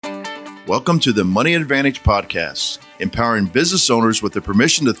Welcome to the Money Advantage Podcast, empowering business owners with the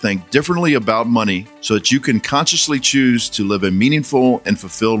permission to think differently about money so that you can consciously choose to live a meaningful and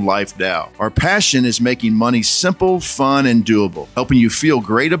fulfilled life now. Our passion is making money simple, fun, and doable, helping you feel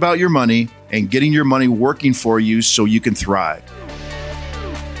great about your money and getting your money working for you so you can thrive.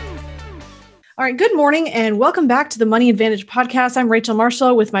 All right, good morning and welcome back to the Money Advantage Podcast. I'm Rachel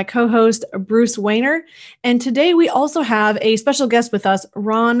Marshall with my co-host, Bruce Wayner. And today we also have a special guest with us,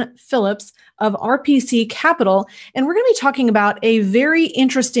 Ron Phillips of RPC Capital. And we're going to be talking about a very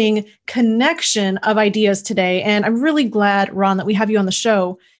interesting connection of ideas today. And I'm really glad, Ron, that we have you on the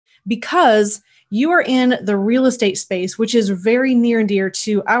show because you are in the real estate space, which is very near and dear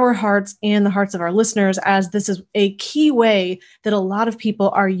to our hearts and the hearts of our listeners, as this is a key way that a lot of people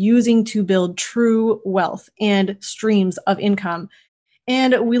are using to build true wealth and streams of income.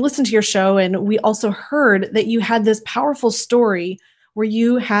 And we listened to your show, and we also heard that you had this powerful story where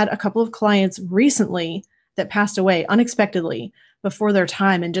you had a couple of clients recently that passed away unexpectedly before their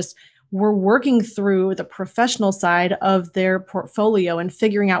time and just were working through the professional side of their portfolio and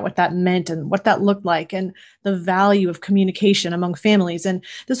figuring out what that meant and what that looked like and the value of communication among families. And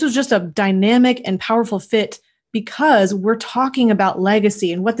this was just a dynamic and powerful fit because we're talking about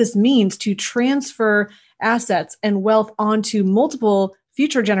legacy and what this means to transfer assets and wealth onto multiple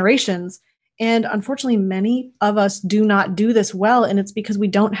future generations. And unfortunately, many of us do not do this well. And it's because we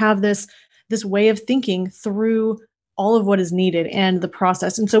don't have this way of thinking through all of what is needed and the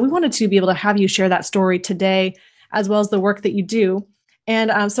process. And so we wanted to be able to have you share that story today, as well as the work that you do.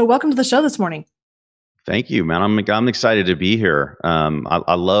 And so welcome to the show this morning. Thank you, man. I'm excited to be here.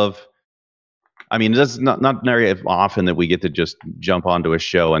 I love, it's not very often that we get to just jump onto a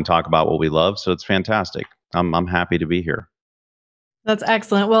show and talk about what we love. So it's fantastic. I'm happy to be here. That's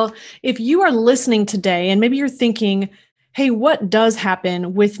excellent. Well, if you are listening today and maybe you're thinking, hey, what does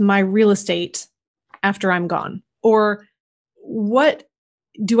happen with my real estate after I'm gone? Or what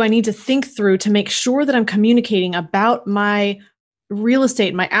do I need to think through to make sure that I'm communicating about my real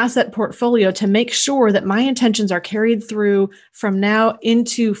estate, my asset portfolio, to make sure that my intentions are carried through from now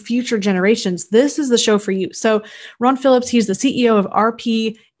into future generations? This is the show for you. So Ron Phillips, he's the CEO of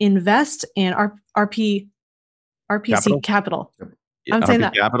RP Invest and RPC Capital. I'm saying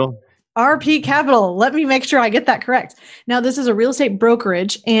that. RP Capital. Let me make sure I get that correct. Now, this is a real estate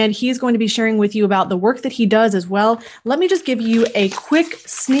brokerage, and he's going to be sharing with you about the work that he does as well. Let me just give you a quick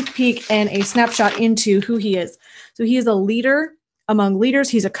sneak peek and a snapshot into who he is. So he is a leader among leaders.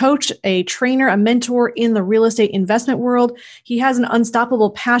 He's a coach, a trainer, a mentor in the real estate investment world. He has an unstoppable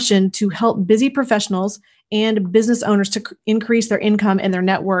passion to help busy professionals and business owners to increase their income and their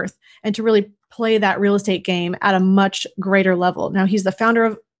net worth and to really play that real estate game at a much greater level. Now, he's the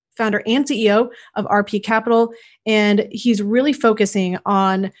founder and CEO of RP Capital, and he's really focusing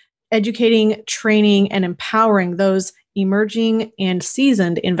on educating, training, and empowering those emerging and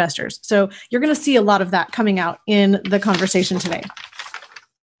seasoned investors. So you're going to see a lot of that coming out in the conversation today.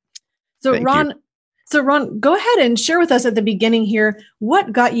 So Ron, go ahead and share with us at the beginning here,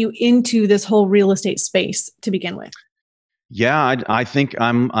 what got you into this whole real estate space to begin with? Yeah, I think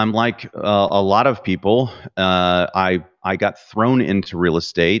I'm like a lot of people. I got thrown into real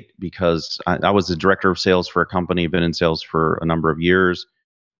estate because I was the director of sales for a company, been in sales for a number of years,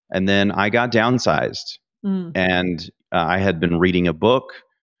 and then I got downsized. And I had been reading a book.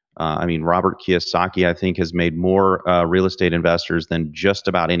 Robert Kiyosaki, I think, has made more real estate investors than just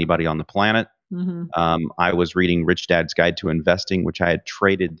about anybody on the planet. I was reading Rich Dad's Guide to Investing, which I had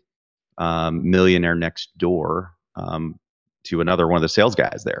traded Millionaire Next Door to another one of the sales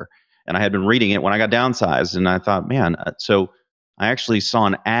guys there. And I had been reading it when I got downsized, and I thought, man, so I actually saw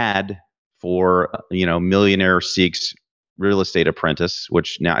an ad for, Millionaire Seeks Real Estate Apprentice,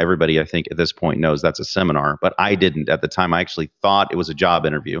 which now everybody, I think, at this point knows that's a seminar, but I didn't at the time. I actually thought it was a job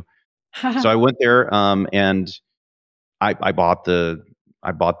interview. So I went there, and I bought the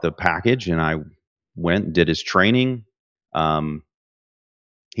package, and I went and did his training.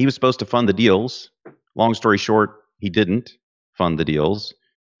 He was supposed to fund the deals. Long story short, he didn't fund the deals.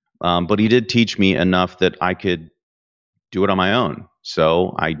 But he did teach me enough that I could do it on my own.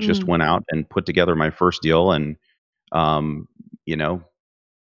 So I just went out and put together my first deal, and I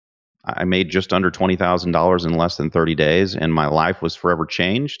made just under $20,000 in less than 30 days, and my life was forever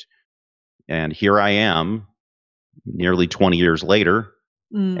changed. And here I am, nearly 20 years later,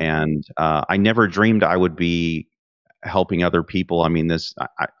 and I never dreamed I would be helping other people.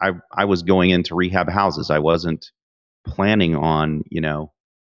 I was going into rehab houses. I wasn't planning on,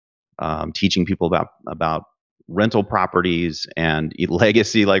 teaching people about rental properties and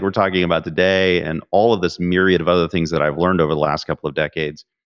legacy like we're talking about today, and all of this myriad of other things that I've learned over the last couple of decades.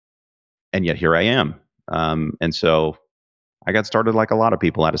 And yet here I am. And so I got started like a lot of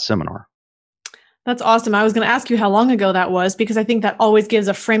people at a seminar. That's awesome. I was going to ask you how long ago that was, because I think that always gives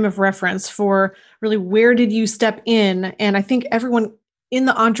a frame of reference for really where did you step in? And I think everyone in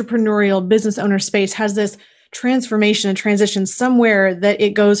the entrepreneurial business owner space has this transformation and transition somewhere that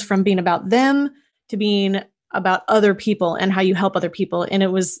it goes from being about them to being about other people and how you help other people. And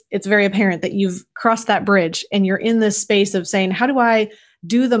it's very apparent that you've crossed that bridge and you're in this space of saying, how do I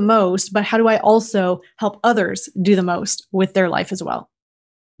do the most, but how do I also help others do the most with their life as well?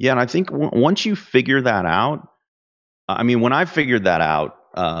 Yeah. And I think once you figure that out, I mean, when I figured that out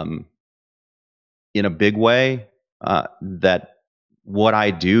in a big way, that what I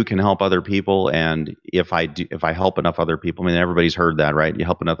do can help other people. And if I help enough other people, I mean, everybody's heard that, right? You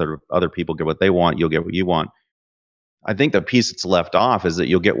help enough other people get what they want, you'll get what you want. I think the piece that's left off is that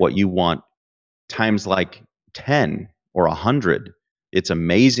you'll get what you want times like 10 or 100. It's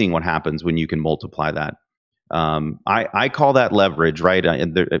amazing what happens when you can multiply that. I call that leverage, right?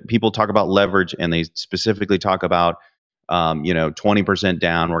 People talk about leverage, and they specifically talk about, 20%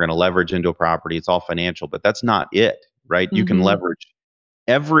 down. We're going to leverage into a property. It's all financial, but that's not it, right? You can leverage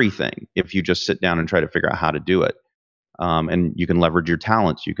everything if you just sit down and try to figure out how to do it. And you can leverage your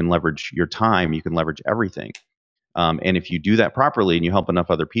talents. You can leverage your time. You can leverage everything. And if you do that properly and you help enough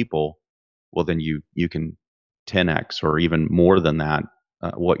other people, well, then you can 10x or even more than that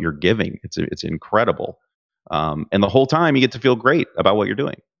what you're giving. It's incredible. And the whole time you get to feel great about what you're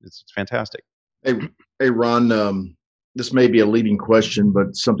doing. It's fantastic. Hey, Ron, this may be a leading question,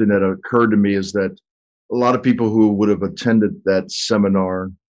 but something that occurred to me is that a lot of people who would have attended that seminar,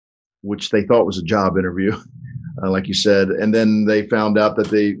 which they thought was a job interview, like you said, and then they found out that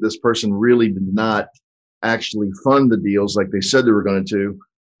this person really did not actually fund the deals like they said they were going to,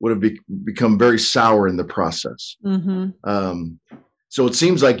 would have become very sour in the process. So it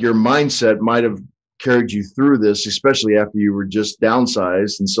seems like your mindset might have carried you through this, especially after you were just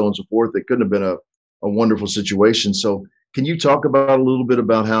downsized and so on and so forth. It couldn't have been a wonderful situation. So can you talk about a little bit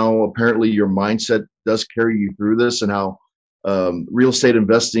about how apparently your mindset does carry you through this, and how real estate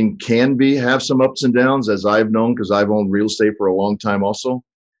investing can have some ups and downs, as I've known, because I've owned real estate for a long time also.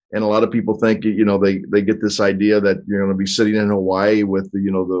 And a lot of people think, they get this idea that you're going to be sitting in Hawaii with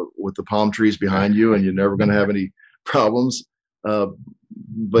the palm trees behind you and you're never going to have any problems.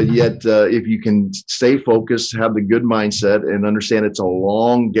 But yet, if you can stay focused, have the good mindset, and understand it's a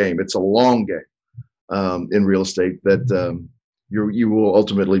long game. It's a long game in real estate, that you will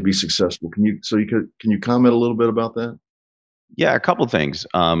ultimately be successful. Can you comment a little bit about that? Yeah, a couple of things.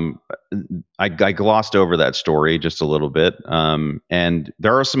 I glossed over that story just a little bit, and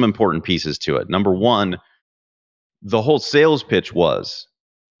there are some important pieces to it. Number one, the whole sales pitch was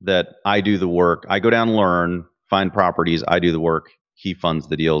that I do the work. I go down, learn, find properties. I do the work. He funds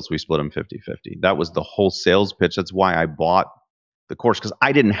the deals. We split them 50-50. That was the whole sales pitch. That's why I bought the course, because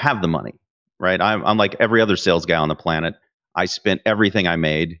I didn't have the money, right? I'm like every other sales guy on the planet. I spent everything I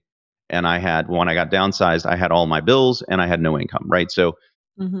made. And when I got downsized, I had all my bills and I had no income, right? So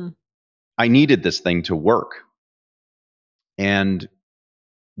I needed this thing to work. And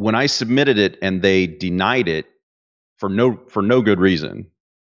when I submitted it and they denied it for no good reason,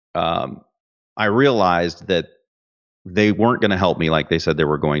 I realized that they weren't going to help me like they said they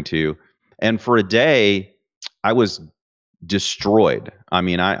were going to. And for a day, I was destroyed. I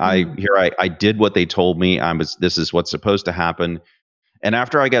mean, I did what they told me. This is what's supposed to happen. And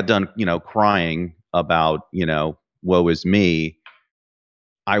after I got done, crying about, woe is me,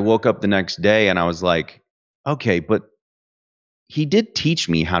 I woke up the next day and I was like, okay, but he did teach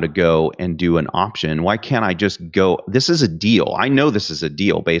me how to go and do an option. Why can't I just go? This is a deal. I know this is a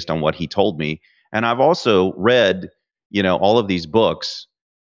deal based on what he told me. And I've also read, all of these books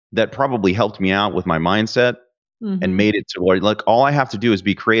that probably helped me out with my mindset and made it to where, like, all I have to do is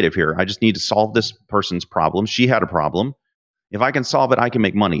be creative here. I just need to solve this person's problem. She had a problem. If I can solve it, I can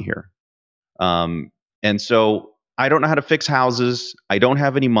make money here. And so I don't know how to fix houses. I don't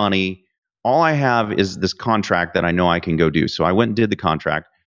have any money. All I have is this contract that I know I can go do. So I went and did the contract.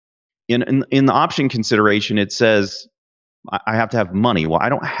 In the option consideration, it says I have to have money. Well, I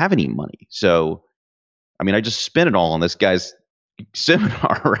don't have any money. So, I mean, I just spent it all on this guy's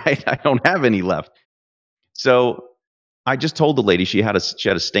seminar, right? I don't have any left. So I just told the lady she had a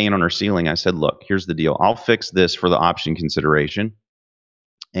stain on her ceiling. I said, look, here's the deal. I'll fix this for the option consideration.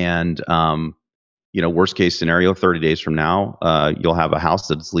 And, worst case scenario, 30 days from now, you'll have a house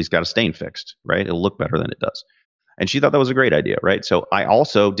that's at least got a stain fixed, right? It'll look better than it does. And she thought that was a great idea, right? So I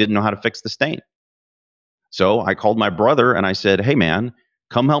also didn't know how to fix the stain. So I called my brother and I said, hey, man,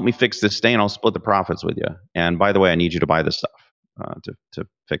 come help me fix this stain. I'll split the profits with you. And by the way, I need you to buy this stuff. to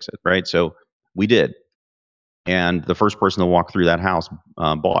fix it, right? So we did, and the first person to walk through that house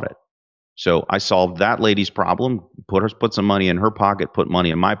bought it. So I solved that lady's problem, put some money in her pocket, put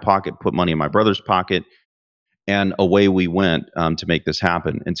money in my pocket, put money in my brother's pocket, and away we went to make this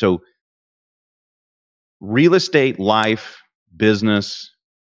happen. And so real estate, life, business,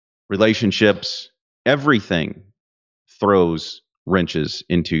 relationships, everything throws wrenches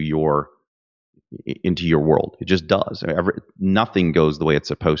into your world. It just does. Nothing goes the way it's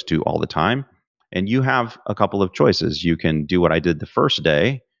supposed to all the time. And you have a couple of choices. You can do what I did the first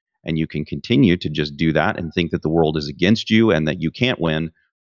day, and you can continue to just do that and think that the world is against you and that you can't win,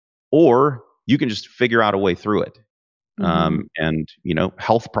 or you can just figure out a way through it. And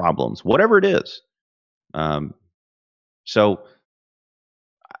health problems, whatever it is. So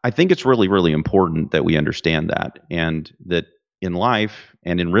I think it's really, really important that we understand that, and that in life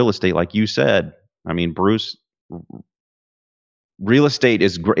and in real estate, like you said, I mean, Bruce, real estate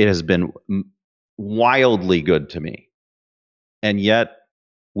it has been wildly good to me. And yet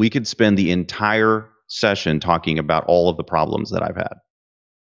we could spend the entire session talking about all of the problems that I've had.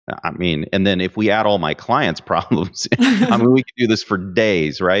 I mean, and then if we add all my clients' problems, I mean, we could do this for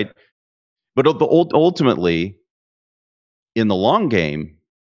days, right? But ultimately, in the long game,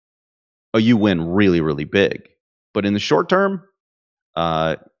 you win really, really big. But in the short term,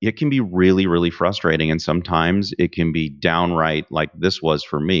 it can be really, really frustrating. And sometimes it can be downright, like this was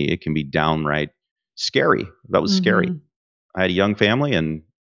for me, it can be downright scary. That was scary. I had a young family and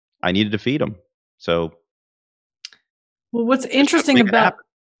I needed to feed them. So, well, what's interesting about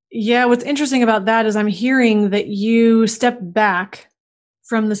that is I'm hearing that you stepped back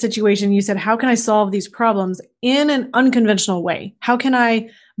from the situation. You said, how can I solve these problems in an unconventional way? How can I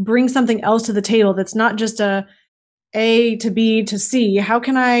bring something else to the table that's not just a to B to C? How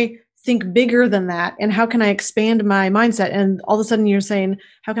can I think bigger than that? And how can I expand my mindset? And all of a sudden you're saying,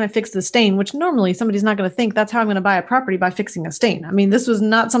 how can I fix the stain? Which normally somebody's not going to think that's how I'm going to buy a property, by fixing a stain. I mean, this was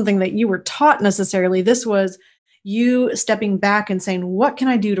not something that you were taught necessarily. This was you stepping back and saying, what can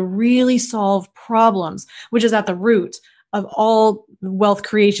I do to really solve problems, which is at the root of all wealth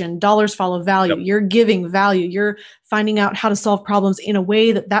creation. Dollars follow value. Yep. You're giving value. You're finding out how to solve problems in a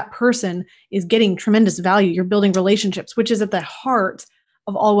way that that person is getting tremendous value. You're building relationships, which is at the heart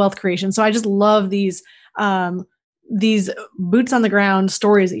of all wealth creation. So I just love these boots on the ground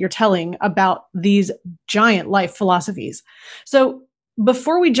stories that you're telling about these giant life philosophies. So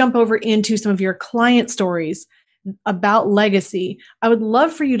before we jump over into some of your client stories about legacy, I would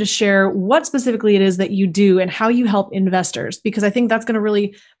love for you to share what specifically it is that you do and how you help investors, because I think that's going to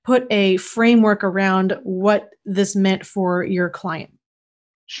really put a framework around what this meant for your client.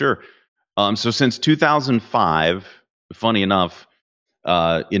 Sure. So since 2005, funny enough,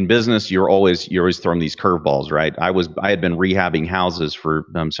 in business, you're always throwing these curveballs, right? I had been rehabbing houses for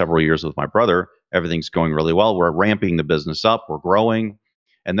several years with my brother. Everything's going really well. We're ramping the business up. We're growing.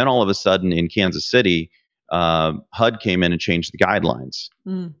 And then all of a sudden in Kansas City, HUD came in and changed the guidelines.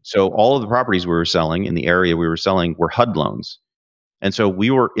 So all of the properties we were selling in the area we were selling were HUD loans. And so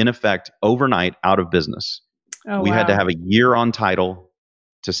we were in effect overnight out of business. We had to have a year on title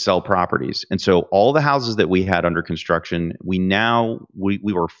to sell properties. And so all the houses that we had under construction, we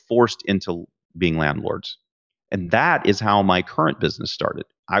were forced into being landlords. And that is how my current business started.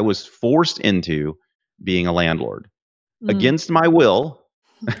 I was forced into being a landlord. Against my will,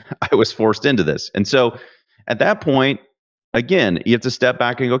 I was forced into this. And so at that point, again, you have to step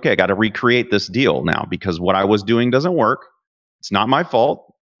back and go, okay, I got to recreate this deal now because what I was doing doesn't work. It's not my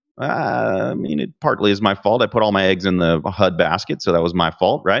fault. I mean, it partly is my fault. I put all my eggs in the HUD basket, so that was my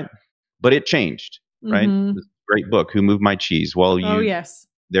fault, right? But it changed, right? This great book, Who Moved My Cheese? Well, yes.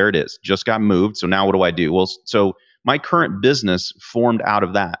 There it is. Just got moved. So now what do I do? Well, so my current business formed out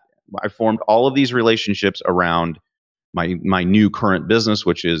of that. I formed all of these relationships around my new current business,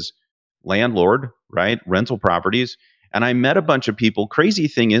 which is landlord, right? Rental properties. And I met a bunch of people. Crazy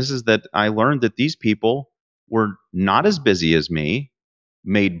thing is that I learned that these people were not as busy as me,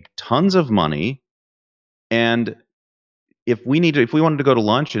 made tons of money. And if we wanted to go to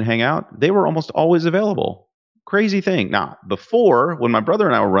lunch and hang out, they were almost always available. Crazy thing. Now, before, when my brother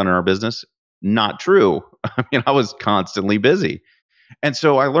and I were running our business, not true. I mean, I was constantly busy. And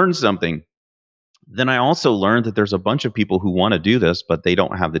so I learned something. Then I also learned that there's a bunch of people who want to do this, but they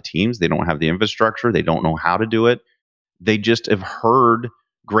don't have the teams. They don't have the infrastructure. They don't know how to do it. They just have heard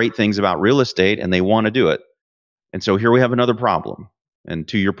great things about real estate and they want to do it. And so here we have another problem. And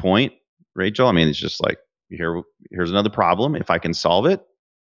to your point, Rachel, I mean, it's just like, here's another problem. If I can solve it,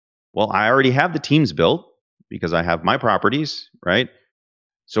 well, I already have the teams built because I have my properties, right?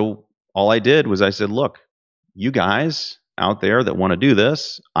 So all I did was I said, look, you guys, out there that want to do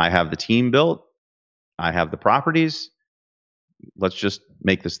this. I have the team built. I have the properties. Let's just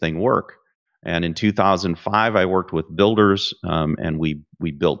make this thing work. And in 2005, I worked with builders, and we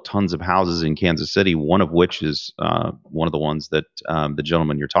built tons of houses in Kansas City. One of which is one of the ones that the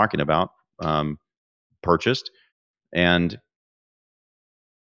gentleman you're talking about purchased, and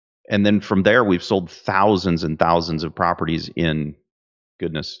then from there, we've sold thousands and thousands of properties in,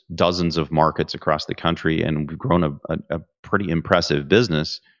 goodness, dozens of markets across the country, and we've grown a pretty impressive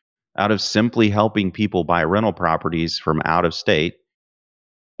business out of simply helping people buy rental properties from out of state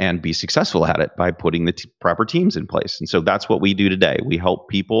and be successful at it by putting the proper teams in place. And so that's what we do today. We help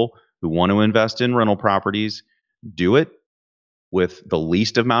people who want to invest in rental properties do it with the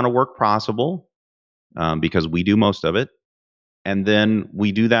least amount of work possible, because we do most of it. And then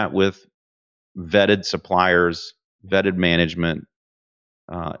we do that with vetted suppliers, vetted management,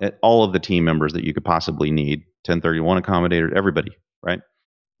 all of the team members that you could possibly need, 1031 accommodator, everybody, right?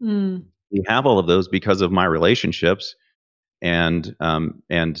 Mm. We have all of those because of my relationships, and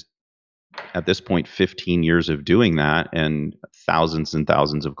at this point, 15 years of doing that and thousands and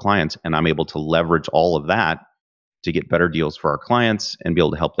thousands of clients, and I'm able to leverage all of that to get better deals for our clients and be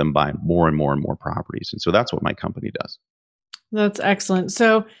able to help them buy more and more and more properties. And so that's what my company does. That's excellent.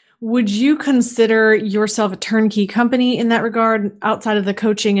 So would you consider yourself a turnkey company in that regard, outside of the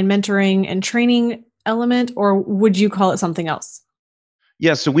coaching and mentoring and training element, or would you call it something else?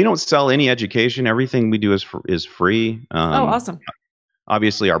 Yeah, so we don't sell any education. Everything we do is free. Oh, awesome.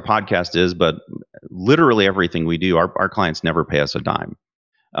 Obviously, our podcast is, but literally everything we do, our clients never pay us a dime.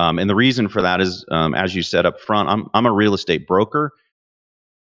 And the reason for that is, as you said up front, I'm a real estate broker.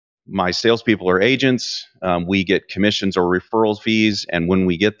 My salespeople are agents. We get commissions or referral fees, and when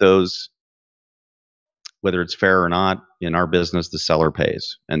we get those, whether it's fair or not, in our business, the seller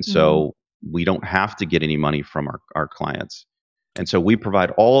pays. And so we don't have to get any money from our clients. And so we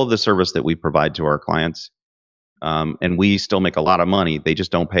provide all of the service that we provide to our clients, and we still make a lot of money. They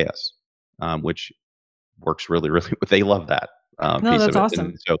just don't pay us, which works really, really. They love that No, piece that's of it. awesome.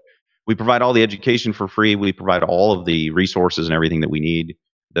 And so we provide all the education for free. We provide all of the resources and everything that we need,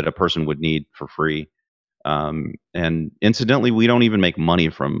 that a person would need, for free. And incidentally, we don't even make money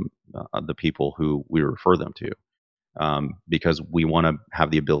from the people who we refer them to, because we want to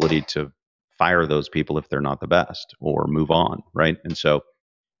have the ability to fire those people if they're not the best, or move on, right? And so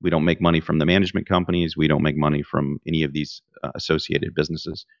we don't make money from the management companies. We don't make money from any of these associated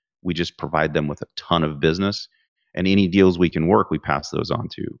businesses. We just provide them with a ton of business, and any deals we can work, we pass those on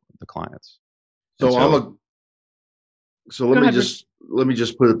to the clients. So let me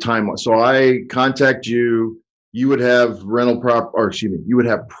just put a timeline. So I contact you. You would have you would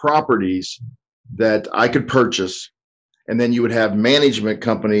have properties that I could purchase, and then you would have management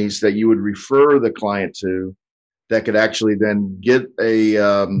companies that you would refer the client to, that could actually then get a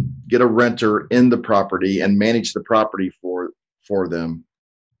renter in the property and manage the property for them.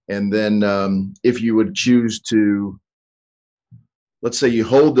 And then if you would choose to, let's say you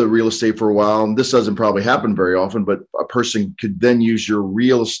hold the real estate for a while, and this doesn't probably happen very often, but a person could then use your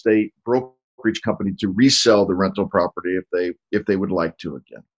real estate brokerage company to resell the rental property if they would like to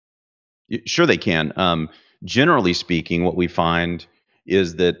again. Sure, they can. Generally speaking, what we find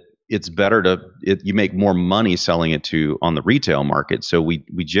is that it's better you make more money selling it on the retail market. So we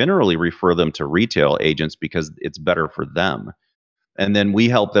generally refer them to retail agents because it's better for them. And then we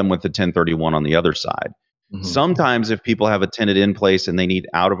help them with the 1031 on the other side. Mm-hmm. Sometimes if people have a tenant in place and they need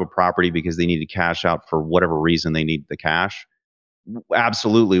out of a property because they need to cash out for whatever reason, they need the cash,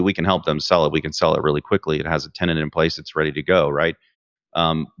 absolutely, we can help them sell it. We can sell it really quickly. It has a tenant in place. It's ready to go, right?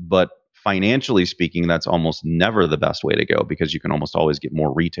 But financially speaking, that's almost never the best way to go, because you can almost always get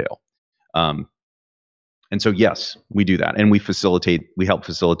more retail. And so, yes, we do that. And we help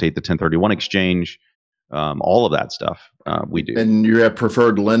facilitate the 1031 exchange, all of that stuff we do. And you have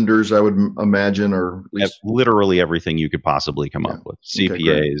preferred lenders, I would imagine, or at least literally everything you could possibly come up with.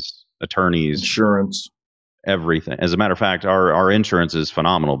 CPAs, attorneys, insurance, everything. As a matter of fact, our insurance is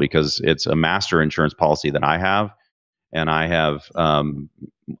phenomenal because it's a master insurance policy that I have. And I have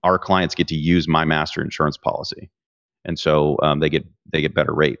our clients get to use my master insurance policy, and so they get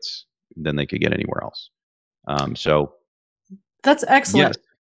better rates than they could get anywhere else. So that's excellent. Yes.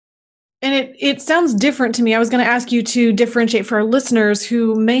 And it sounds different to me. I was going to ask you to differentiate for our listeners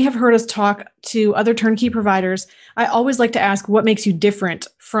who may have heard us talk to other turnkey providers. I always like to ask, what makes you different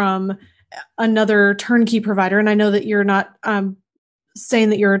from another turnkey provider? And I know that you're not saying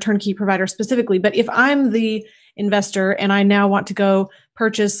that you're a turnkey provider specifically, but if I'm the investor and I now want to go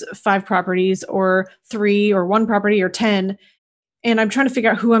purchase 5 properties or 3 or 1 property or 10, and I'm trying to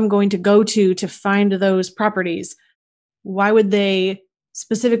figure out who I'm going to go to find those properties, why would they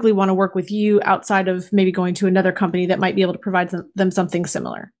specifically want to work with you outside of maybe going to another company that might be able to provide them something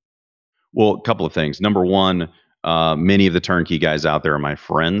similar? Well, a couple of things. Number one, many of the turnkey guys out there are my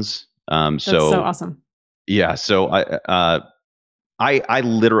friends. That's so awesome. Yeah. So I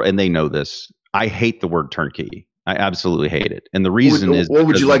literally, and they know this, I hate the word turnkey. I absolutely hate it. And the reason is, what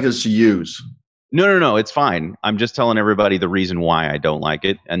would you like us to use? No, it's fine. I'm just telling everybody the reason why I don't like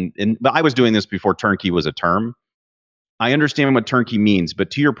it. But I was doing this before turnkey was a term. I understand what turnkey means,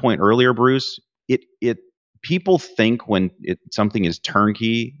 but to your point earlier, Bruce, people think when something is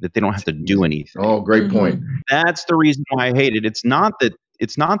turnkey that they don't have to do anything. Oh, great point. That's the reason why I hate it. It's not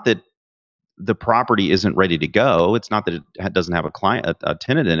that the property isn't ready to go. It's not that it doesn't have a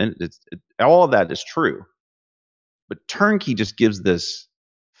tenant in it. All of that is true. But turnkey just gives this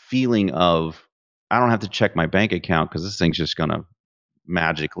feeling of, I don't have to check my bank account because this thing's just going to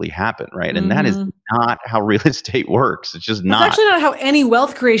magically happen, right? And that is not how real estate works. It's just not. That's actually not how any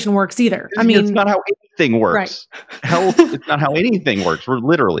wealth creation works either. It's not how anything works. Right. Health, it's not how anything works. We're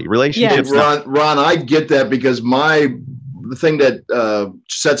literally relationships. Yes. Ron, I get that because the thing that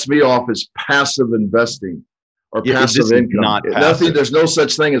sets me off is passive investing or passive income. Not passive. There's no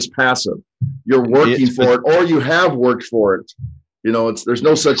such thing as passive. You're working for it, or you have worked for it. There's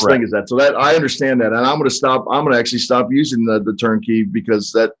no such thing as that. So that I understand that, and I'm going to actually stop using the turnkey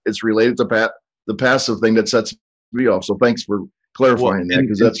because that it's related to the passive thing that sets me off. So thanks for clarifying that,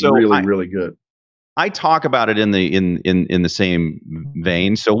 because that's really good. I talk about it in the same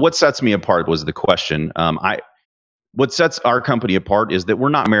vein. So what sets me apart was the question. What sets our company apart is that we're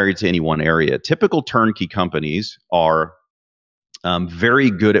not married to any one area. Typical turnkey companies are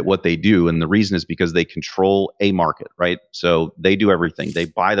very good at what they do. And the reason is because they control a market, right? So they do everything. They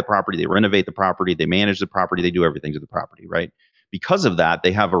buy the property, they renovate the property, they manage the property, they do everything to the property, right? Because of that,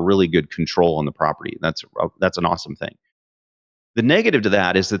 they have a really good control on the property. That's an awesome thing. The negative to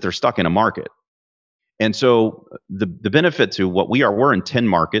that is that they're stuck in a market. And so the benefit to what we're in 10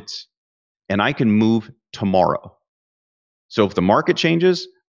 markets, and I can move tomorrow. So if the market changes,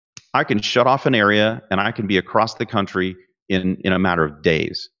 I can shut off an area and I can be across the country in a matter of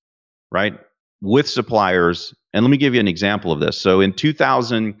days, right? With suppliers. And let me give you an example of this. So in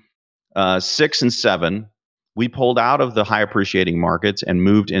 2006 and 2007, we pulled out of the high appreciating markets and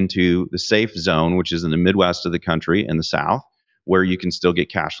moved into the safe zone, which is in the Midwest of the country and the South, where you can still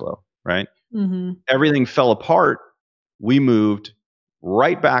get cash flow, right? Mm-hmm. Everything fell apart. We moved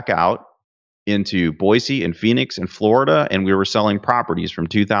right back out into Boise and Phoenix and Florida, and we were selling properties from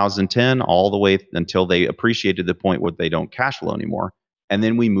 2010 all the way until they appreciated to the point where they don't cash flow anymore. And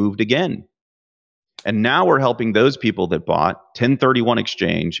then we moved again. And now we're helping those people that bought 1031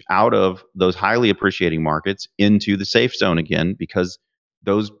 exchange out of those highly appreciating markets into the safe zone again, because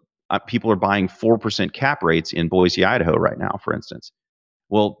those people are buying 4% cap rates in Boise, Idaho right now, for instance.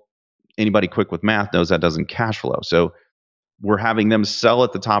 Well, anybody quick with math knows that doesn't cash flow. So we're having them sell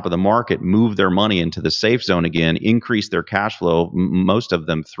at the top of the market, move their money into the safe zone again, increase their cash flow, most of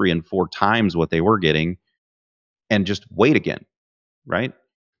them 3 and 4 times what they were getting, and just wait again, right?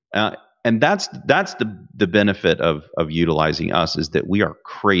 And that's the benefit of utilizing us, is that we are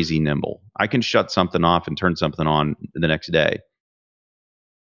crazy nimble. I can shut something off and turn something on the next day.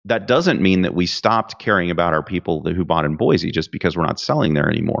 That doesn't mean that we stopped caring about our people who bought in Boise just because we're not selling there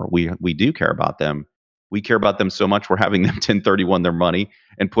anymore. We do care about them. We care about them so much we're having them 1031 their money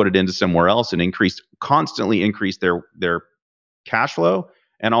and put it into somewhere else and constantly increase their cash flow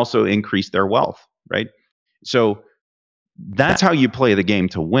and also increase their wealth, right? So that's how you play the game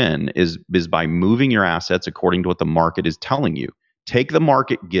to win, is by moving your assets according to what the market is telling you. Take the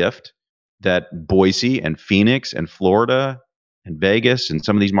market gift that Boise and Phoenix and Florida and Vegas and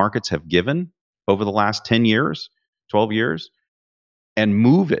some of these markets have given over the last 10 years, 12 years, and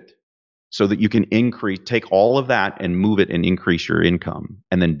move it so that you can take all of that and move it and increase your income,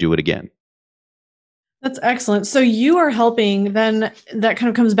 and then do it again. That's excellent. So you are helping, then that kind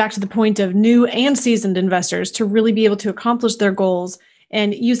of comes back to the point of new and seasoned investors to really be able to accomplish their goals.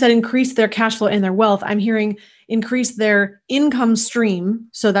 And you said increase their cash flow and their wealth. I'm hearing increase their income stream.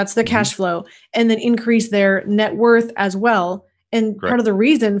 So that's the cash flow, and then increase their net worth as well. And Correct. Part of the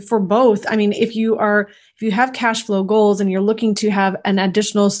reason for both, I mean, if you have cash flow goals and you're looking to have an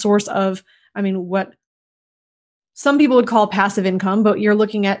additional source of, what some people would call passive income, but you're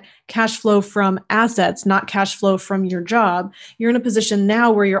looking at cash flow from assets, not cash flow from your job. You're in a position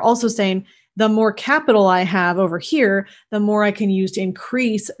now where you're also saying, the more capital I have over here, the more I can use to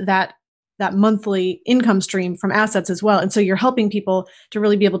increase that monthly income stream from assets as well. And so you're helping people to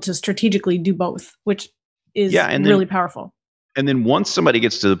really be able to strategically do both, which is really powerful. And then once somebody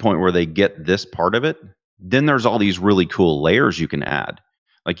gets to the point where they get this part of it, then there's all these really cool layers you can add.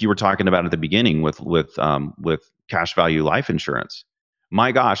 Like you were talking about at the beginning with cash value life insurance.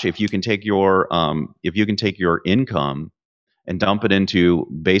 My gosh, if you can take your income and dump it into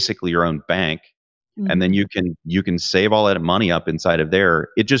basically your own bank, and then you can save all that money up inside of there,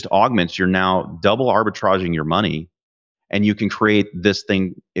 it just augments. You're now double arbitraging your money, and you can create this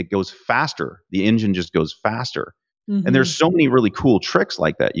thing. It goes faster. The engine just goes faster. And there's so many really cool tricks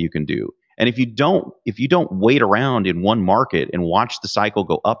like that you can do. And if you don't wait around in one market and watch the cycle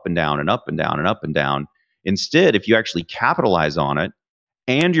go up and down and up and down and up and down, instead, if you actually capitalize on it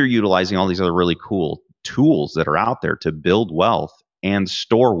and you're utilizing all these other really cool tools that are out there to build wealth and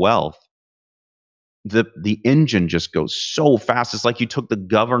store wealth, the engine just goes so fast. It's like you took the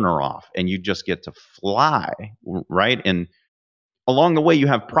governor off and you just get to fly, right? And along the way, you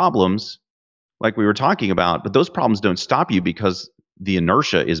have problems like we were talking about, but those problems don't stop you because the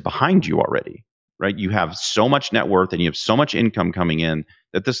inertia is behind you already, right? You have so much net worth and you have so much income coming in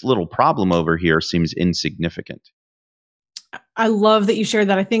that this little problem over here seems insignificant. I love that you shared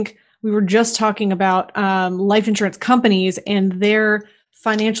that. I think we were just talking about life insurance companies and their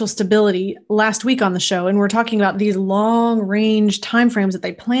financial stability last week on the show. And we're talking about these long range timeframes that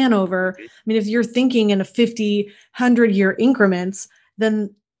they plan over. I mean, if you're thinking in a 50, 100-year increments,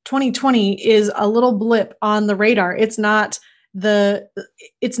 then 2020 is a little blip on the radar. It's not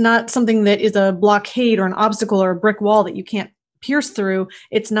something that is a blockade or an obstacle or a brick wall that you can't pierce through.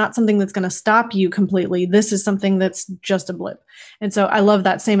 It's not something that's going to stop you completely. This is something that's just a blip. And so I love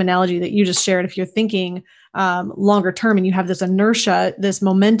that same analogy that you just shared. If you're thinking longer term and you have this inertia, this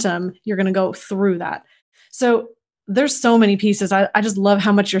momentum, you're going to go through that. So there's so many pieces. I just love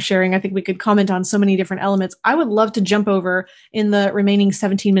how much you're sharing. I think we could comment on so many different elements. I would love to jump over in the remaining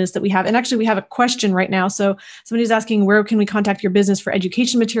 17 minutes that we have. And actually, we have a question right now. So somebody's asking, where can we contact your business for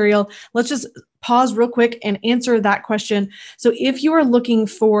education material? Let's just pause real quick and answer that question. So if you are looking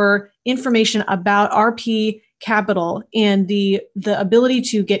for information about RP Capital and the ability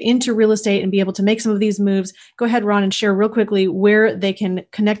to get into real estate and be able to make some of these moves, go ahead, Ron, and share real quickly where they can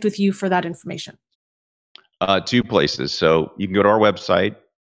connect with you for that information. Two places. So you can go to our website.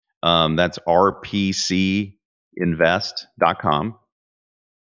 That's rpcinvest.com.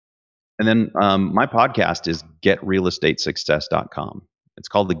 And then my podcast is getrealestatesuccess.com. It's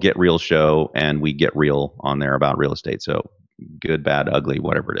called The Get Real Show, and we get real on there about real estate. So good, bad, ugly,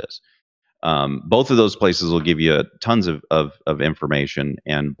 whatever it is. Both of those places will give you tons of information,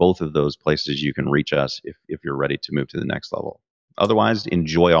 and both of those places you can reach us if you're ready to move to the next level. Otherwise,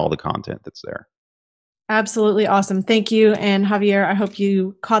 enjoy all the content that's there. Absolutely awesome. Thank you. And Javier, I hope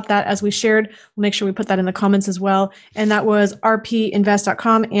you caught that as we shared. We'll make sure we put that in the comments as well. And that was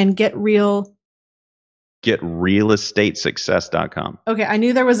rpinvest.com and getrealestatesuccess.com. Okay. I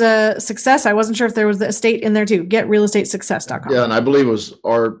knew there was a success. I wasn't sure if there was the estate in there too. Getrealestatesuccess.com. Yeah. And I believe it was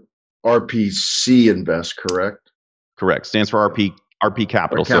RPC Invest, correct? Correct. Stands for RP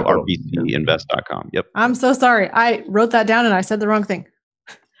Capital. So rpcinvest.com. Yep. I'm so sorry. I wrote that down and I said the wrong thing.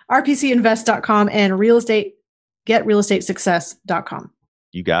 rpcinvest.com and getrealestatesuccess.com.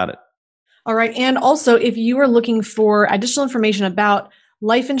 You got it. All right. And also, if you are looking for additional information about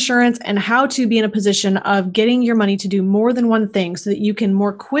life insurance and how to be in a position of getting your money to do more than one thing so that you can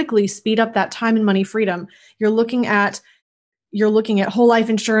more quickly speed up that time and money freedom, you're looking at whole life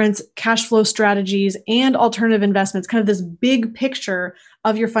insurance, cash flow strategies, and alternative investments, kind of this big picture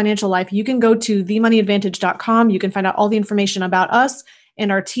of your financial life. You can go to themoneyadvantage.com. You can find out all the information about us and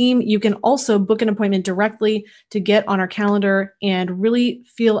our team. You can also book an appointment directly to get on our calendar and really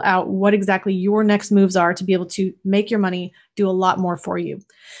feel out what exactly your next moves are to be able to make your money do a lot more for you.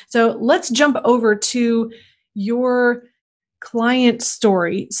 So let's jump over to your client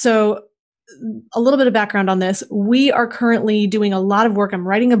story. So a little bit of background on this. We are currently doing a lot of work. I'm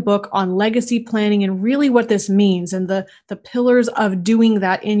writing a book on legacy planning and really what this means and the pillars of doing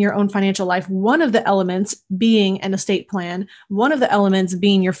that in your own financial life. One of the elements being an estate plan, one of the elements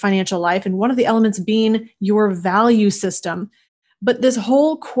being your financial life, and one of the elements being your value system. But this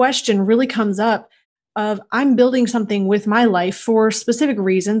whole question really comes up of I'm building something with my life for specific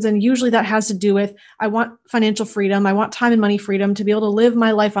reasons. And usually that has to do with, I want financial freedom. I want time and money freedom to be able to live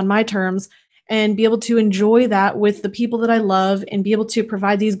my life on my terms and be able to enjoy that with the people that I love and be able to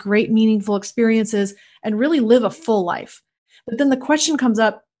provide these great, meaningful experiences and really live a full life. But then the question comes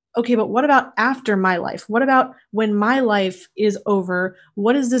up, okay, but what about after my life? What about when my life is over?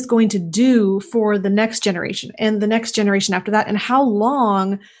 What is this going to do for the next generation and the next generation after that? And how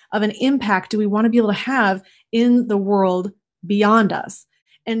long of an impact do we want to be able to have in the world beyond us?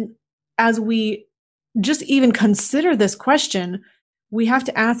 And as we just even consider this question, we have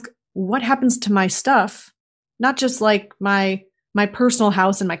to ask what happens to my stuff? Not just like my personal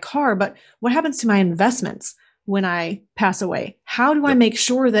house and my car, but what happens to my investments when I pass away? How do I make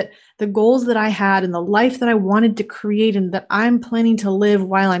sure that the goals that I had and the life that I wanted to create and that I'm planning to live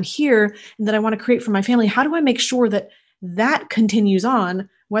while I'm here and that I want to create for my family, how do I make sure that that continues on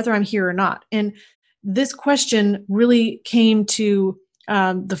whether I'm here or not? And this question really came to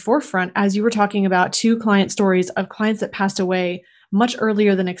the forefront as you were talking about two client stories of clients that passed away much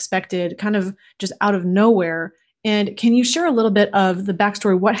earlier than expected, kind of just out of nowhere. And can you share a little bit of the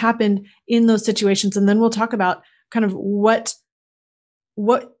backstory, what happened in those situations? And then we'll talk about kind of what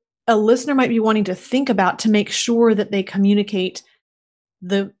a listener might be wanting to think about to make sure that they communicate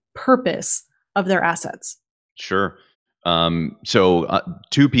the purpose of their assets. Sure. So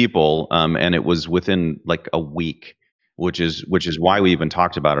two people, and it was within like a week, which is why we even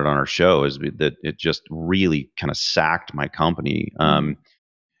talked about it on our show, is that it just really kind of sacked my company.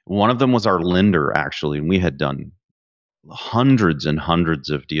 One of them was our lender, actually, and we had done hundreds and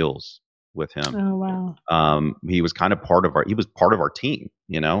hundreds of deals with him. Oh, wow. He was kind of part of our team,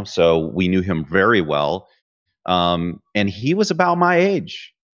 so we knew him very well. And he was about my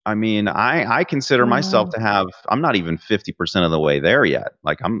age. I mean, I consider myself to have, I'm not even 50% of the way there yet.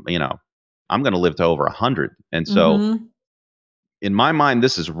 Like I'm going to live to over 100. And so in my mind,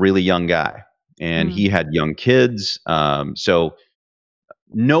 this is a really young guy, and he had young kids. So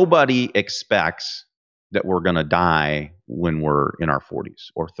nobody expects that we're going to die when we're in our 40s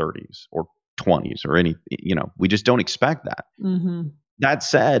or 30s or 20s or any, we just don't expect that. That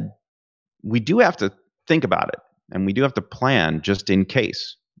said, we do have to think about it, and we do have to plan just in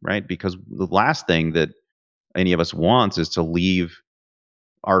case, right? Because the last thing that any of us wants is to leave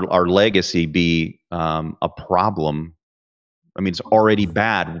our legacy be a problem. I mean, it's already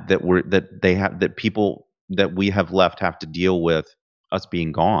bad that people that we have left have to deal with us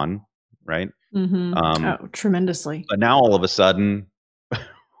being gone, right? Tremendously. But now all of a sudden,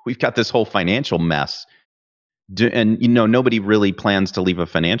 we've got this whole financial mess. And nobody really plans to leave a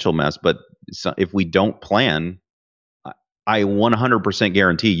financial mess, but if we don't plan, I 100%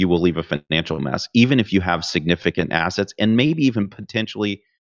 guarantee you will leave a financial mess, even if you have significant assets, and maybe even potentially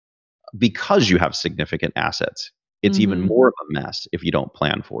because you have significant assets, it's even more of a mess if you don't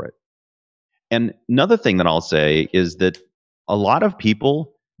plan for it. And another thing that I'll say is that a lot of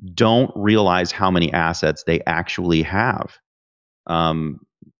people don't realize how many assets they actually have.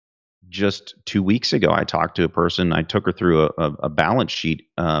 Just 2 weeks ago, I talked to a person. I took her through a balance sheet,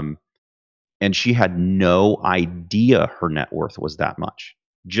 and she had no idea her net worth was that much.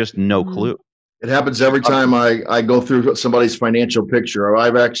 Just no clue. It happens every time I go through somebody's financial picture.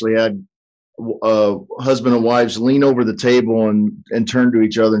 I've actually had husband and wives lean over the table and turn to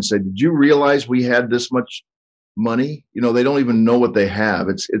each other and say, "Did you realize we had this much money?" They don't even know what they have.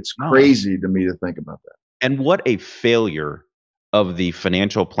 It's crazy to me to think about that. And what a failure of the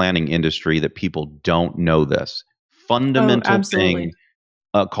financial planning industry that people don't know this fundamental thing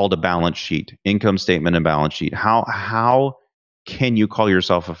called a balance sheet, income statement and balance sheet. How can you call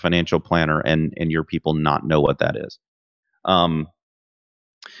yourself a financial planner and your people not know what that is?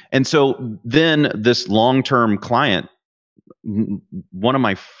 And so then this long-term client,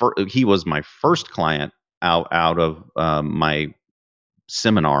 he was my first client out of my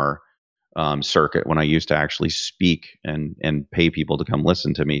seminar circuit when I used to actually speak and pay people to come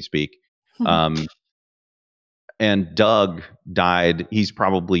listen to me speak. And Doug died. He's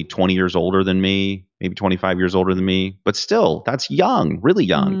probably 20 years older than me, maybe 25 years older than me, but still, that's young, really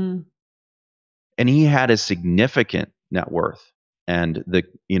young. And he had a significant net worth, and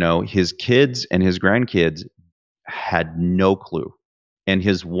his kids and his grandkids had no clue. And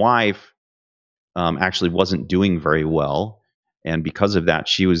his wife actually wasn't doing very well, and because of that,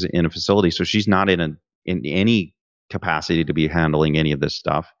 she was in a facility, so she's not in any capacity to be handling any of this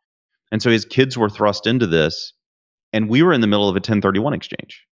stuff. And so his kids were thrust into this, and we were in the middle of a 1031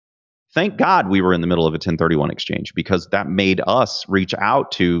 exchange. Thank God we were in the middle of a 1031 exchange, because that made us reach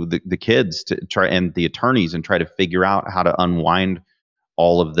out to the kids to try, and the attorneys, and try to figure out how to unwind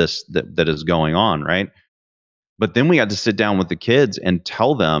all of this that is going on, right? But then we had to sit down with the kids and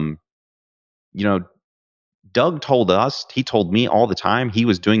tell them, Doug he told me all the time he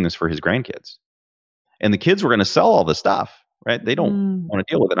was doing this for his grandkids. And the kids were going to sell all the stuff, right? They don't want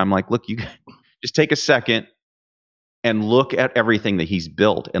to deal with it. I'm like, look, you just take a second and look at everything that he's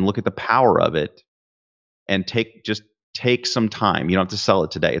built and look at the power of it, and take some time. You don't have to sell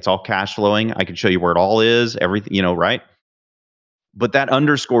it today. It's all cash flowing. I can show you where it all is, everything, right? But that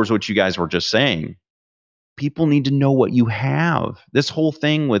underscores what you guys were just saying. People need to know what you have. This whole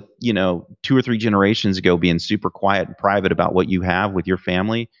thing with, 2 or 3 generations ago being super quiet and private about what you have with your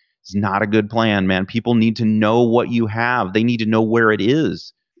family, It's not a good plan, man. People need to know what you have. They need to know where it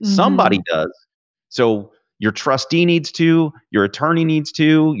is. Somebody does. So your trustee needs to, your attorney needs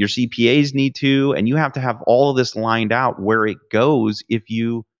to, your CPAs need to, and you have to have all of this lined out where it goes if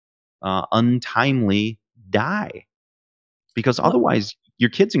you untimely die. Because otherwise, your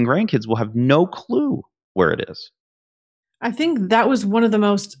kids and grandkids will have no clue where it is. I think that was one of the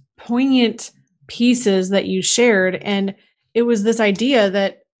most poignant pieces that you shared. And it was this idea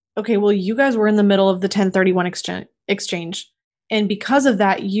that, okay, well, you guys were in the middle of the 1031 exchange. And because of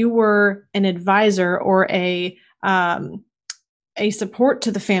that, you were an advisor or a support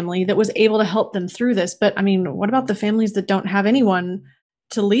to the family that was able to help them through this. But I mean, what about the families that don't have anyone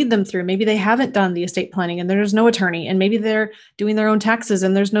to lead them through? Maybe they haven't done the estate planning and there's no attorney, and maybe they're doing their own taxes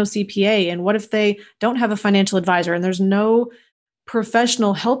and there's no CPA. And what if they don't have a financial advisor and there's no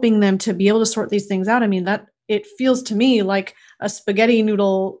professional helping them to be able to sort these things out? I mean, that it feels to me like a spaghetti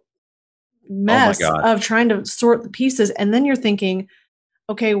noodle mess of trying to sort the pieces. And then you're thinking,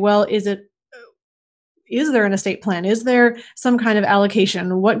 okay, well, is there an estate plan? Is there some kind of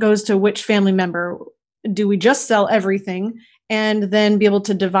allocation? What goes to which family member? Do we just sell everything and then be able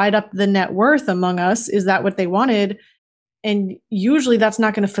to divide up the net worth among us? Is that what they wanted? And usually that's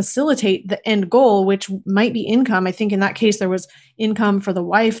not going to facilitate the end goal, which might be income. I think in that case, there was income for the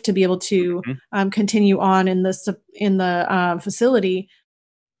wife to be able to continue on in the facility,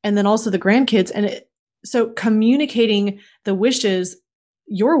 and then also the grandkids. And so communicating the wishes,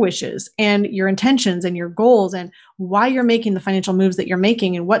 your wishes and your intentions and your goals and why you're making the financial moves that you're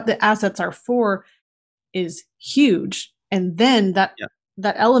making and what the assets are for is huge. And then that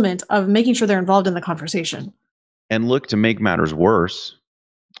element of making sure they're involved in the conversation. And look, to make matters worse,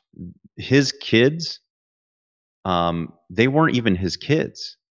 his kids, they weren't even his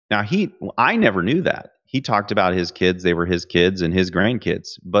kids. Now I never knew that. He talked about his kids, they were his kids and his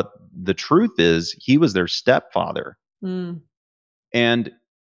grandkids. But the truth is he was their stepfather. And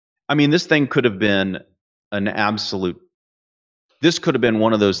I mean, this thing could have been this could have been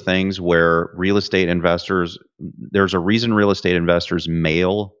one of those things where real estate investors, there's a reason real estate investors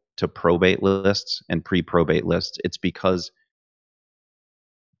mail to probate lists and pre-probate lists. It's because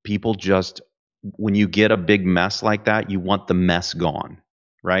people just, when you get a big mess like that, you want the mess gone,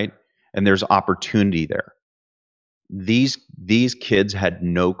 right? And there's opportunity there. These kids had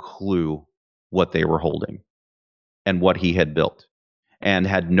no clue what they were holding and what he had built. And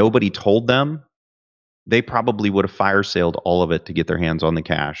had nobody told them, they probably would have fire saled all of it to get their hands on the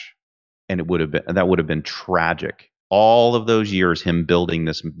cash. And that would have been tragic. All of those years, him building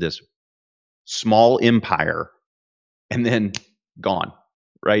this small empire, and then gone,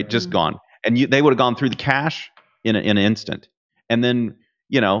 right? Just gone. And they would have gone through the cash in an instant. And then,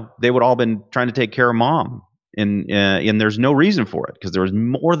 they would all been trying to take care of mom. And there's no reason for it because there was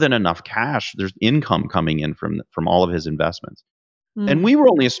more than enough cash. There's income coming in from all of his investments. And we were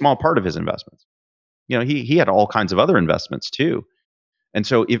only a small part of his investments. He had all kinds of other investments too. And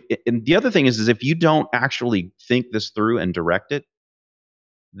so and the other thing is if you don't actually think this through and direct it,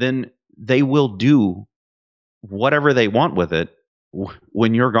 then they will do whatever they want with it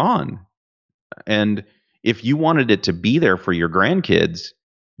when you're gone. And if you wanted it to be there for your grandkids,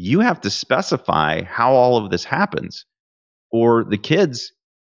 you have to specify how all of this happens, or the kids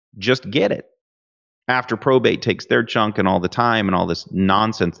just get it after probate takes their chunk and all the time and all this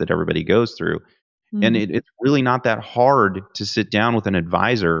nonsense that everybody goes through. And it's really not that hard to sit down with an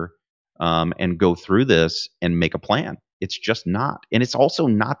advisor and go through this and make a plan. It's just not. And it's also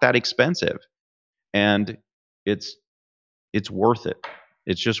not that expensive. And it's worth it.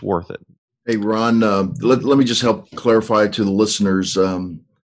 It's just worth it. Hey, Ron, let me just help clarify to the listeners,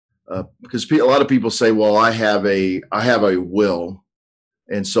 because a lot of people say, well, I have a will,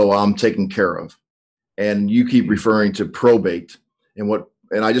 and so I'm taken care of. And you keep referring to probate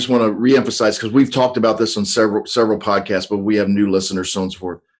and I just want to reemphasize, because we've talked about this on several podcasts, but we have new listeners, so on and so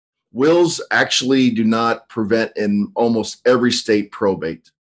forth. Wills actually do not prevent in almost every state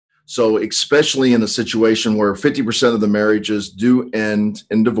probate. So especially in a situation where 50% of the marriages do end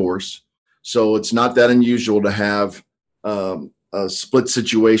in divorce. So it's not that unusual to have a split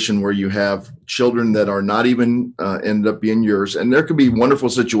situation where you have children that are not even end up being yours. And there could be wonderful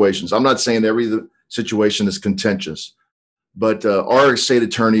situations. I'm not saying every situation is contentious. But our estate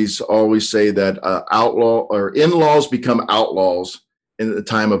attorneys always say that in-laws become outlaws in the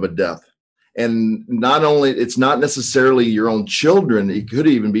time of a death. And it's not necessarily your own children. It could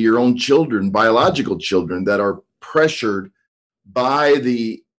even be your own children, biological children, that are pressured by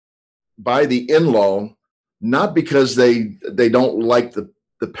the in-law, not because they don't like the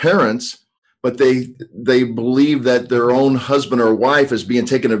parents, but they believe that their own husband or wife is being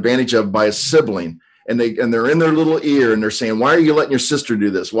taken advantage of by a sibling, and they're in their little ear and they're saying, why are you letting your sister do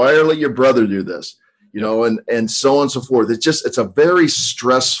this? Why are you letting your brother do this? And so on and so forth. It's a very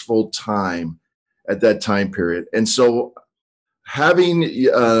stressful time at that time period. And so having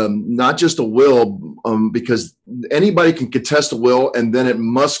not just a will, because anybody can contest a will and then it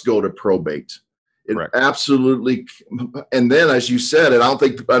must go to probate. It Correct. absolutely. And then, as you said, and I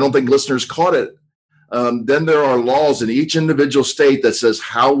don't think listeners caught it. Then there are laws in each individual state that says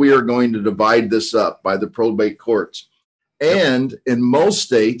how we are going to divide this up by the probate courts. And in most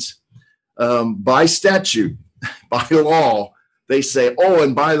states, by statute, by law, they say, oh,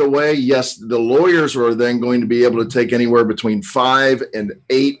 and by the way, yes, the lawyers are then going to be able to take anywhere between 5 and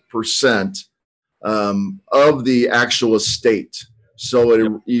 8% of the actual estate.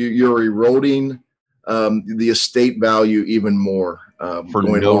 So you're eroding the estate value even more for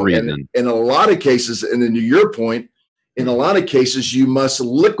no reason. And in a lot of cases, and to your point, in a lot of cases, you must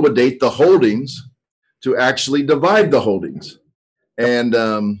liquidate the holdings to actually divide the holdings.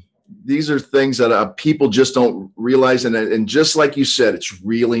 And these are things that people just don't realize. And just like you said, it's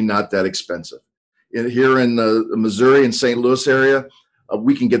really not that expensive. Here in the Missouri and St. Louis area,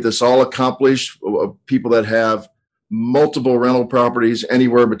 we can get this all accomplished. People that have multiple rental properties,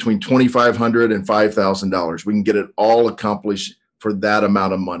 anywhere between $2,500 and $5,000. We can get it all accomplished for that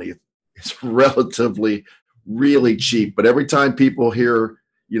amount of money. It's relatively really cheap. But every time people hear,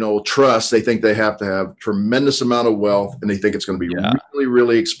 trust, they think they have to have tremendous amount of wealth, and they think it's going to be really,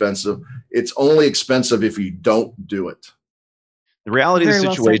 really expensive. It's only expensive if you don't do it. The reality of the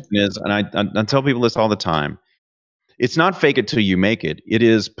situation is, and I tell people this all the time, it's not fake it till you make it. It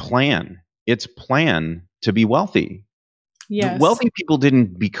is plan. It's plan to be wealthy. Yes. Wealthy people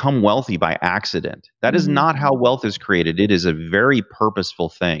didn't become wealthy by accident. That is not how wealth is created. It is a very purposeful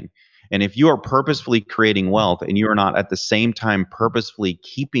thing. And if you are purposefully creating wealth and you are not at the same time purposefully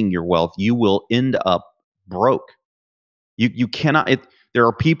keeping your wealth, you will end up broke. You cannot. There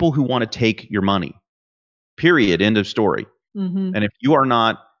are people who want to take your money. Period. End of story. Mm-hmm. And if you are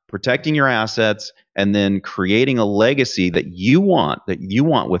not protecting your assets and then creating a legacy that you want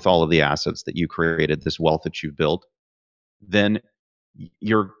with all of the assets that you created, this wealth that you've built, then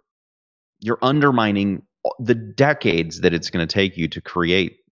you're undermining the decades that it's going to take you to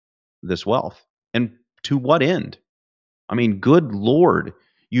create this wealth. And to what end? I mean, good Lord,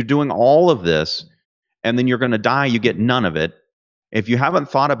 you're doing all of this and then you're going to die, you get none of it. If you haven't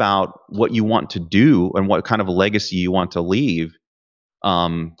thought about what you want to do and what kind of a legacy you want to leave,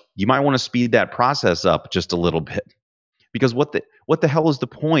 you might want to speed that process up just a little bit, because what the hell is the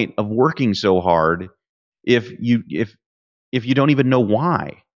point of working so hard if you don't even know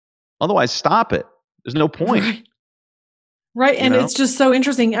why? Otherwise, stop it. There's no point. Right. And it's just so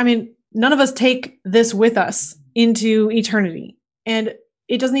interesting. I mean, none of us take this with us into eternity, and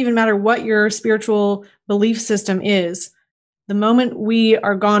it doesn't even matter what your spiritual belief system is. The moment we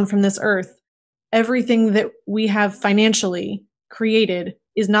are gone from this earth, everything that we have financially created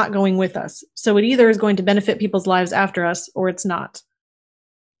is not going with us. So it either is going to benefit people's lives after us or it's not.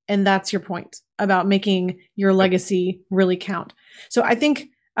 And that's your point about making your legacy really count. So I think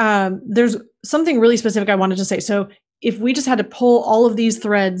there's something really specific I wanted to say. So if we just had to pull all of these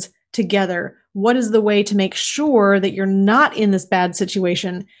threads together, what is the way to make sure that you're not in this bad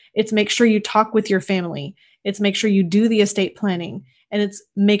situation? It's make sure you talk with your family. It's make sure you do the estate planning. And it's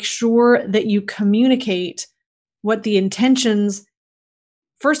make sure that you communicate what the intentions,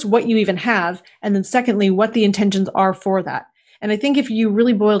 first, what you even have, and then secondly, what the intentions are for that. And I think if you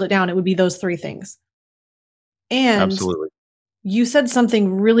really boiled it down, it would be those three things. And absolutely, you said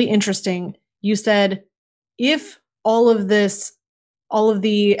something really interesting. You said, if all of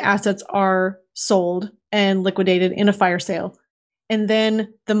the assets are sold and liquidated in a fire sale, and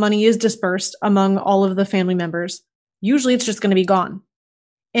then the money is dispersed among all of the family members, usually it's just going to be gone.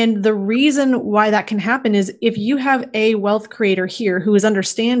 And the reason why that can happen is if you have a wealth creator here who is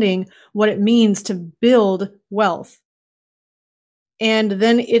understanding what it means to build wealth, and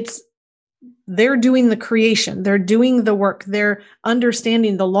then they're doing the creation, they're doing the work, they're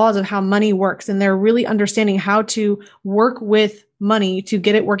understanding the laws of how money works, and they're really understanding how to work with money to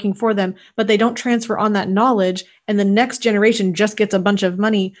get it working for them, but they don't transfer on that knowledge, and the next generation just gets a bunch of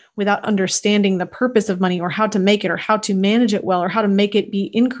money without understanding the purpose of money or how to make it or how to manage it well or how to make it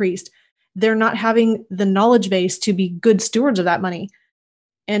be increased. They're not having the knowledge base to be good stewards of that money,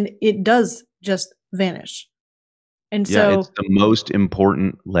 and it does just vanish. And so it's the most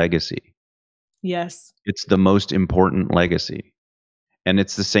important legacy. Yes. It's the most important legacy. And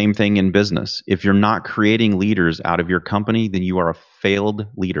it's the same thing in business. If you're not creating leaders out of your company, then you are a failed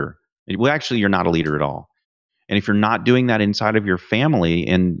leader. Well, actually, you're not a leader at all. And if you're not doing that inside of your family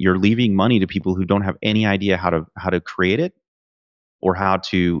and you're leaving money to people who don't have any idea how to create it or how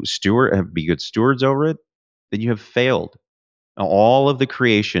to be good stewards over it, then you have failed. Now, all of the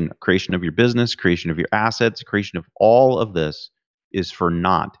creation of your business, creation of your assets, creation of all of this is for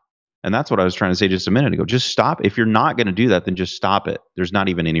naught. And that's what I was trying to say just a minute ago. Just stop. If you're not going to do that, then just stop it. There's not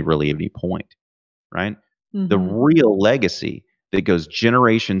even really any point, right? Mm-hmm. The real legacy that goes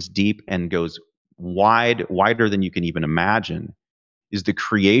generations deep and goes wider than you can even imagine is the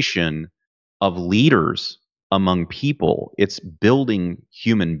creation of leaders among people. It's building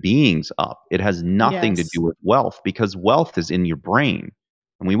human beings up. It has nothing to do with wealth, because wealth is in your brain.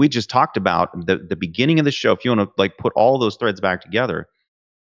 I mean, we just talked about the beginning of the show. If you want to put all those threads back together,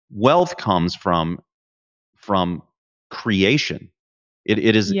 wealth comes from creation.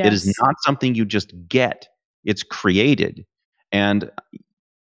 It is not something you just get. It's created. And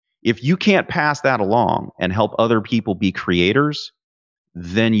if you can't pass that along and help other people be creators,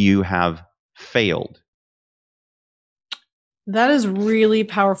 then you have failed. That is really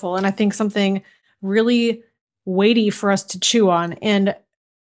powerful. And I think something really weighty for us to chew on. And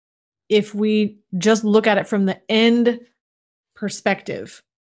if we just look at it from the end perspective,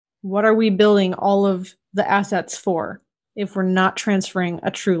 what are we building all of the assets for if we're not transferring a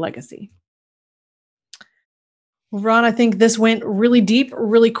true legacy? Ron, I think this went really deep,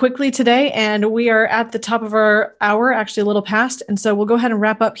 really quickly today, and we are at the top of our hour, actually a little past. And so we'll go ahead and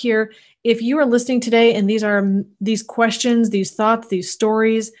wrap up here. If you are listening today and these questions, these thoughts, these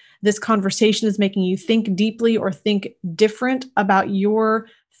stories, this conversation is making you think deeply or think different about your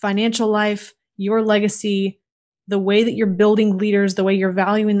financial life, your legacy, the way that you're building leaders, the way you're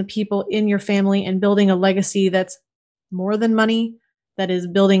valuing the people in your family and building a legacy that's more than money, that is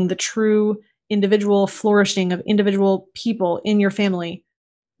building the true individual flourishing of individual people in your family,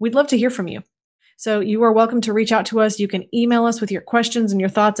 we'd love to hear from you. So you are welcome to reach out to us. You can email us with your questions and your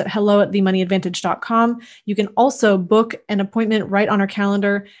thoughts at hello@themoneyadvantage.com. You can also book an appointment right on our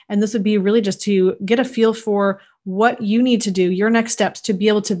calendar. And this would be really just to get a feel for what you need to do, your next steps to be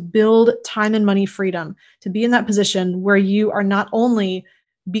able to build time and money freedom, to be in that position where you are not only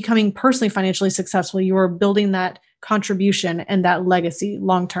becoming personally financially successful, you are building that contribution and that legacy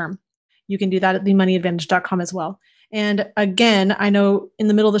long-term. You can do that at themoneyadvantage.com as well. And again, I know in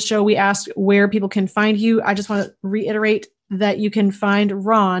the middle of the show, we asked where people can find you. I just want to reiterate that you can find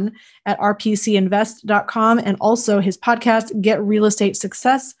Ron at rpcinvest.com, and also his podcast, Get Real Estate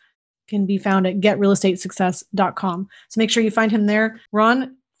Success, can be found at getrealestatesuccess.com. So make sure you find him there.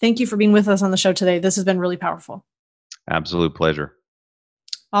 Ron, thank you for being with us on the show today. This has been really powerful. Absolute pleasure.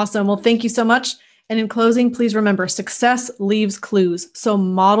 Awesome. Well, thank you so much. And in closing, please remember, success leaves clues. So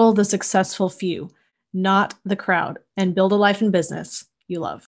model the successful few, not the crowd, and build a life and business you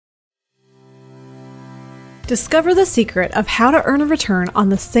love. Discover the secret of how to earn a return on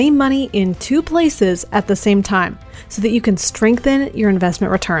the same money in two places at the same time so that you can strengthen your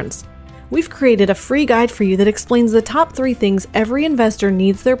investment returns. We've created a free guide for you that explains the top 3 things every investor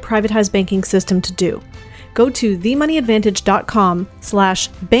needs their privatized banking system to do. Go to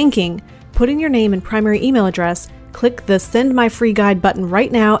themoneyadvantage.com/banking, put in your name and primary email address, click the Send My Free Guide button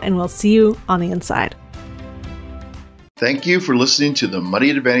right now, and we'll see you on the inside. Thank you for listening to the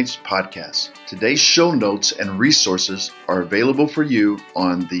Money Advantage podcast. Today's show notes and resources are available for you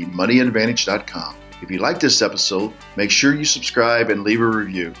on themoneyadvantage.com. If you like this episode, make sure you subscribe and leave a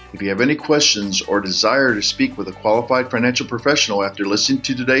review. If you have any questions or desire to speak with a qualified financial professional after listening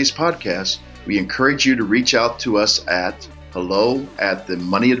to today's podcast, we encourage you to reach out to us at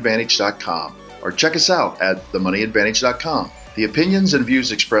hello@themoneyadvantage.com or check us out at themoneyadvantage.com. The opinions and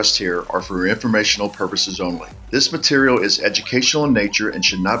views expressed here are for informational purposes only. This material is educational in nature and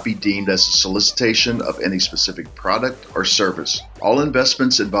should not be deemed as a solicitation of any specific product or service. All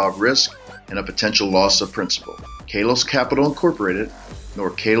investments involve risk and a potential loss of principal. Kalos Capital Incorporated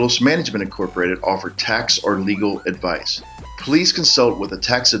nor Kalos Management Incorporated offer tax or legal advice. Please consult with a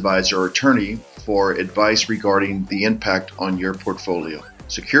tax advisor or attorney for advice regarding the impact on your portfolio.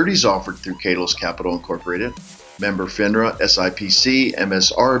 Securities offered through Kalos Capital Incorporated, member FINRA, SIPC,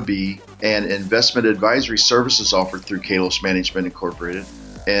 MSRB, and investment advisory services offered through Kalos Management Incorporated,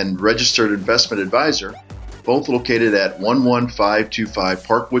 and registered investment advisor, both located at 11525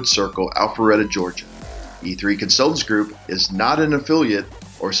 Parkwood Circle, Alpharetta, Georgia. E3 Consultants Group is not an affiliate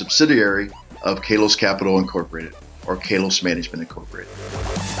or subsidiary of Kalos Capital Incorporated or Kalos Management Incorporated.